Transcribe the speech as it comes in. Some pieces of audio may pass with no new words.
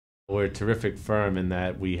We're a terrific firm in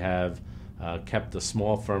that we have kept the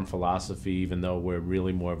small firm philosophy, even though we're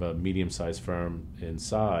really more of a medium-sized firm in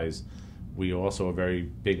size. We also are very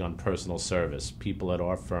big on personal service. People at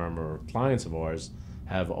our firm or clients of ours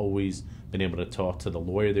have always been able to talk to the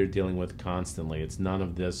lawyer they're dealing with constantly. It's none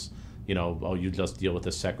of this, oh, you just deal with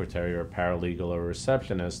a secretary or a paralegal or a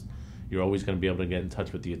receptionist. You're always going to be able to get in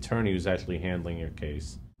touch with the attorney who's actually handling your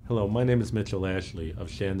case. Hello, my name is Mitchell Ashley of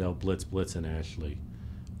Shandell, Blitz Ashley.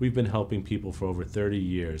 We've been helping people for over 30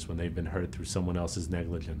 years when they've been hurt through someone else's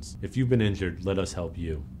negligence. If you've been injured, let us help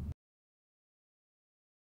you.